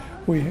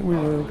we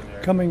were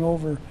coming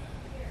over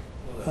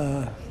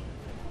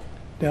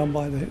down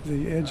by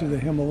the edge of the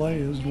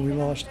Himalayas, and we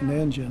lost an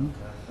engine,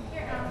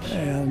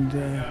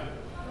 and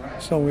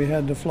so we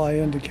had to fly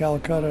into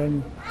Calcutta.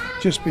 And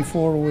just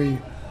before we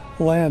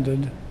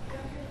landed,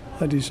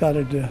 I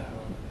decided to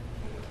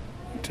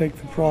take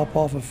the prop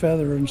off a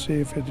feather and see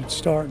if it would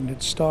start, and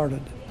it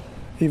started,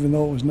 even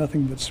though it was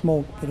nothing but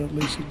smoke. But at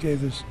least it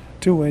gave us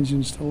 2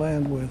 engines to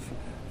land with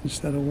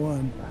instead of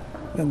 1.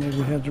 And then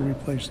we had to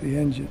replace the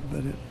engine,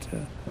 but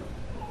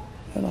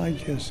and I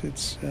guess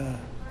it's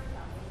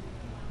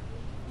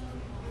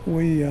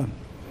we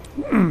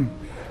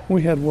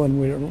had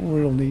one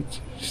real neat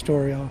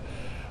story.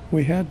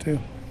 We had to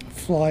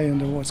fly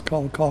into what's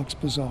called Cox's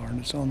Bazar,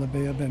 and it's on the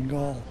Bay of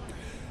Bengal.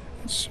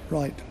 It's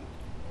right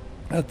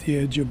at the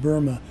edge of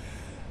Burma,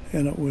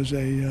 and it was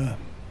a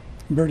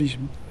British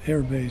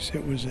air base.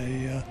 It was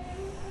a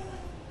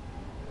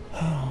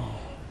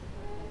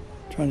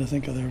trying to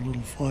think of their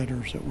little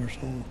fighters that were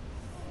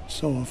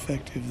so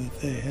effective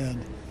that they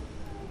had.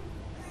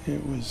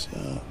 It was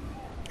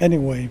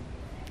anyway.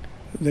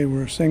 They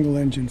were a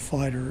single-engine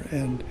fighter,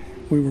 and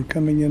we were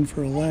coming in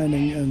for a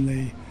landing, and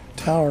the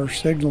tower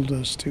signaled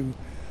us to.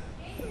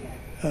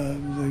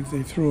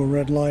 They threw a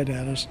red light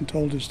at us and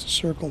told us to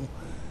circle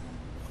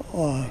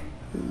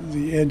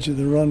the edge of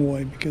the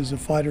runway because the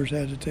fighters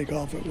had to take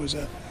off. It was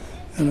an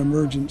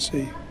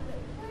emergency,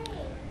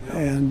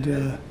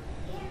 and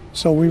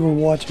so we were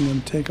watching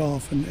them take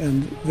off.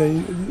 And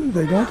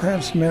they don't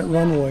have cement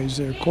runways;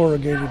 they're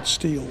corrugated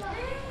steel,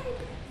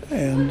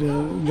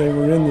 and they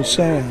were in the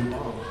sand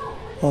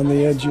on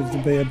the edge of the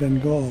Bay of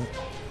Bengal.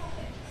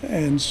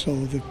 And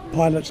so the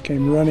pilots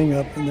came running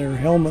up, and their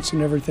helmets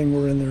and everything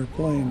were in their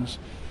planes.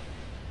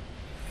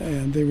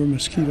 And they were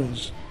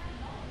Mosquitoes.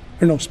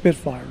 Or no,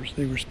 Spitfires.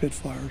 They were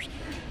Spitfires.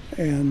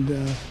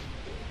 And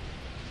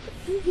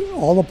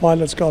all the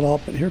pilots got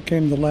off, but here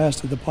came the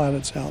last of the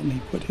pilots out, and he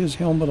put his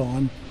helmet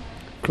on,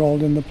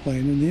 crawled in the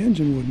plane, and the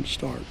engine wouldn't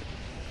start.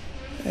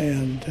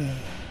 And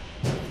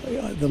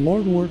the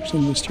Lord works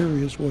in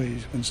mysterious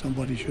ways when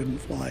somebody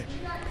shouldn't fly.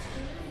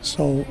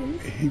 So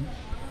he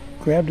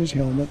grabbed his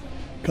helmet,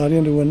 got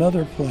into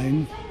another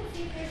plane,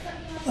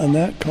 and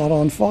that caught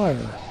on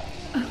fire.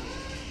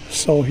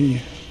 So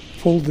he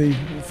pulled the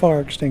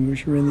fire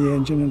extinguisher in the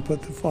engine and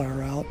put the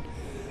fire out.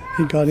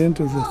 He got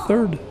into the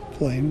third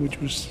plane, which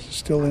was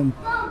still in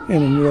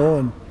a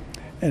row,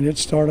 and it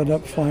started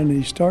up fine.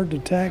 He started to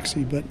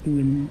taxi, but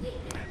in the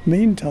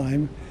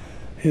meantime,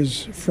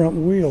 his front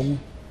wheel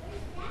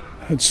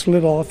had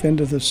slid off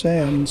into the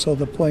sand, so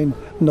the plane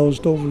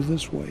nosed over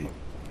this way.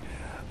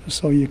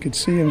 So you could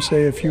see him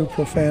say a few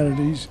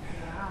profanities.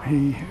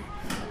 He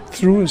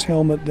threw his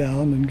helmet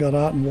down and got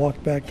out and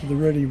walked back to the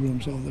ready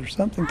room. So there's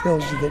something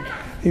tells you that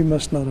he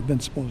must not have been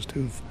supposed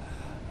to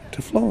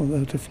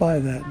fly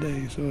that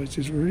day. So it's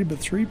just really but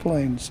 3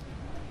 planes,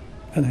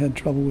 and had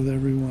trouble with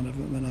every one of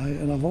them.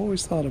 And I've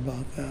always thought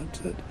about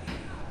that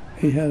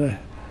he had a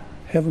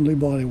heavenly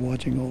body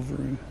watching over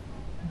him.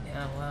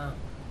 Yeah, wow.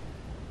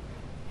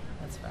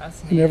 That's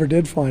fascinating. We never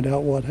did find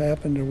out what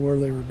happened or where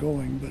they were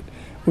going, but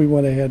we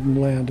went ahead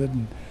and landed,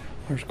 and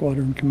our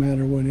squadron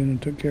commander went in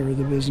and took care of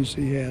the business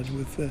he had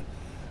with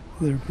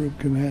their group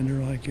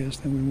commander, I guess.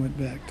 Then we went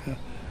back to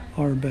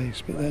our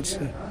base. But that's,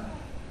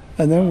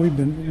 and then we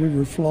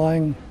were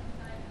flying.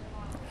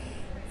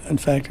 In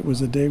fact, it was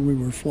the day we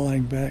were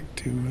flying back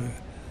to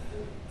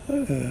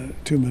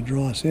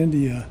Madras,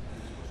 India,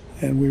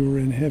 and we were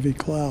in heavy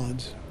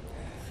clouds.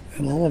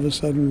 And all of a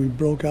sudden, we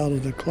broke out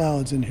of the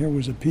clouds, and here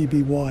was a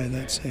PBY.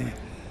 That's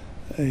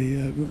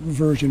a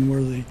version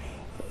where the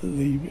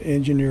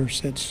engineer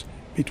sits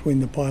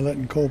between the pilot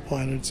and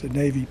co-pilot. It's a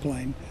Navy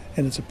plane,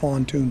 and it's a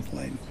pontoon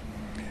plane.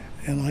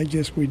 And I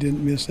guess we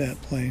didn't miss that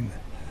plane.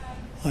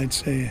 I'd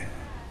say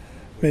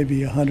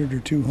maybe 100 or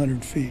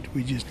 200 feet.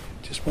 We just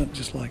went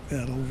just like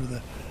that over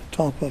the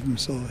top of them.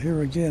 So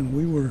here again,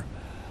 we were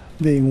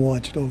being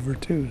watched over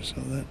too.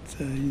 So that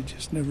you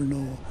just never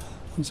know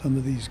on some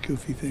of these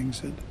goofy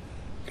things that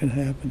can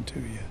happen to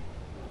you.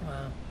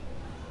 Wow.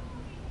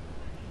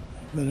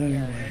 But anyway.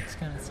 Yeah, it's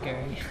kind of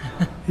scary.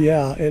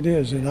 Yeah, it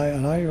is. And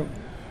I,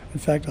 in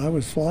fact, I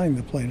was flying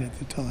the plane at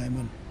the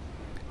time,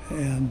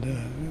 and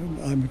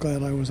I'm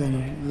glad I was on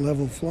a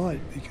level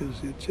flight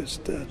because it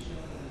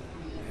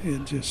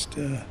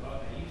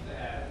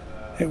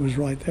was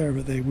right there.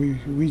 But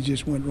we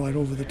just went right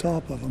over the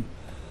top of them.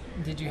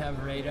 Did you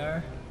have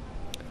radar?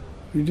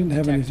 You didn't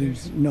have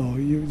Detectors? anything. No,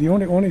 the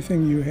only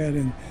thing you had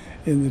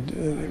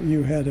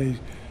you had a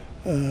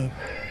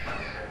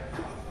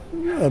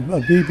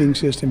beeping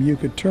system. You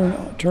could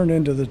turn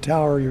into the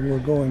tower you were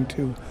going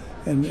to,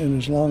 and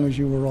as long as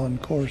you were on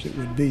course, it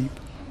would beep.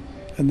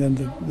 And then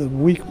the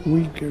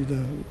weaker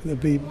the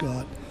beep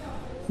got,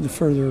 the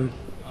further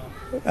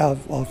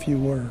off you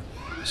were.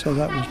 So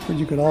that was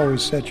you could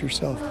always set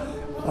yourself.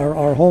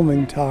 Our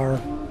homing tower,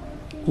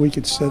 we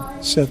could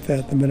set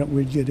that the minute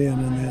we'd get in,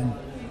 and then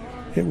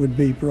it would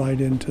beep right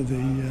into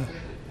the.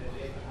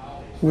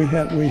 We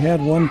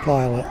had one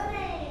pilot,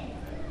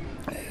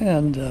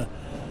 and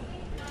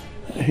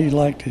he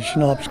liked his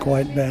schnapps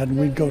quite bad, and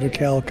we'd go to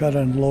Calcutta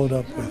and load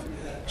up with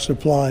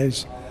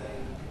supplies.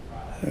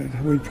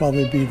 We'd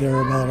probably be there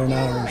about an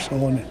hour or so,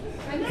 and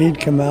he'd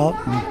come out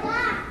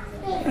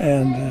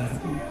and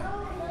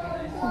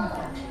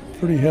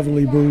pretty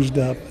heavily boozed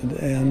up,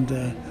 and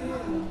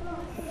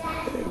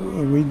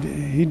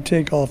he'd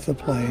take off the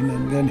plane,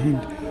 and then he'd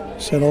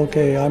said,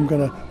 "Okay, I'm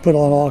going to put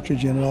on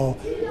oxygen, and I'll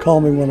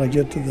call me when I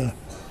get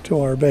to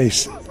our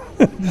base."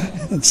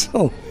 And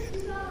so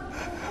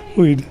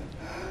it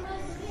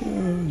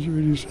was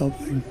really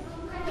something.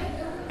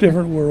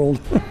 Different world.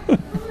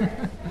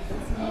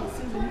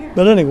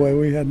 But anyway,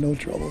 we had no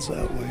troubles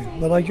that way.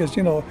 But I guess,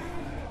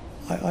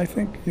 I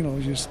think,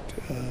 just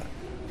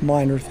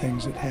minor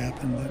things that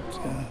happen that,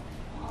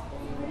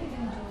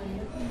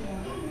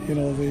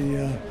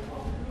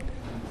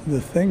 the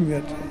thing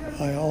that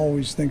I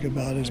always think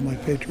about is my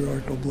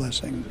patriarchal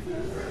blessing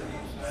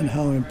and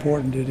how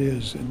important it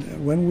is.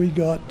 And when we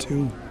got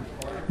to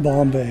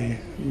Bombay,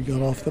 we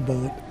got off the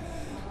boat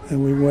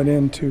and we went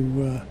in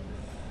to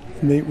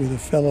meet with a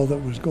fellow that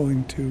was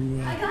going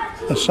to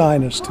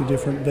assign us to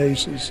different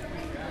bases.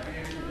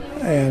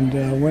 And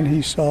when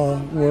he saw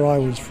where I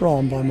was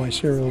from by my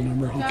serial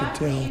number, he could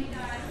tell.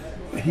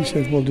 He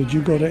said, "Well, did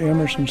you go to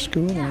Emerson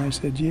School?" And I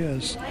said,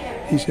 "Yes."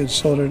 He said,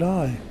 "So did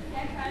I."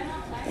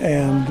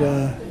 And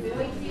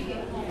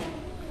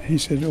he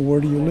said, "Where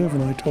do you live?"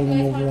 And I told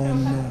him over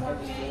on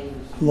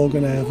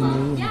Logan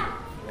Avenue. And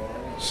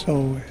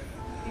so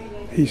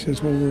he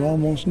says, "Well, we're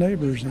almost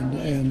neighbors."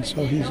 And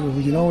so he said,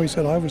 "Well, he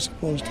said, I was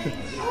supposed to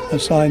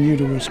assign you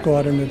to a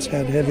squadron that's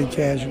had heavy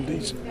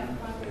casualties."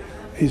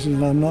 He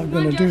says, "I'm not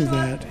going to do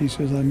that." He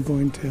says, "I'm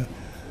going to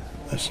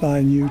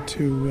assign you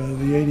to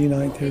the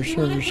 89th Air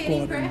Service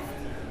Squadron,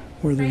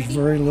 where there's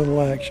very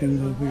little action.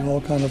 There'll be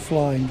all kind of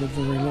flying, but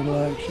very little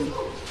action."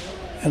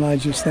 And I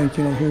just think,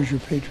 here's your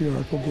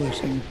patriarchal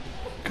blessing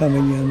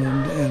coming in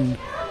and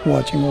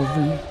watching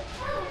over you.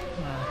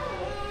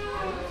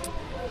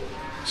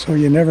 So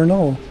you never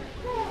know.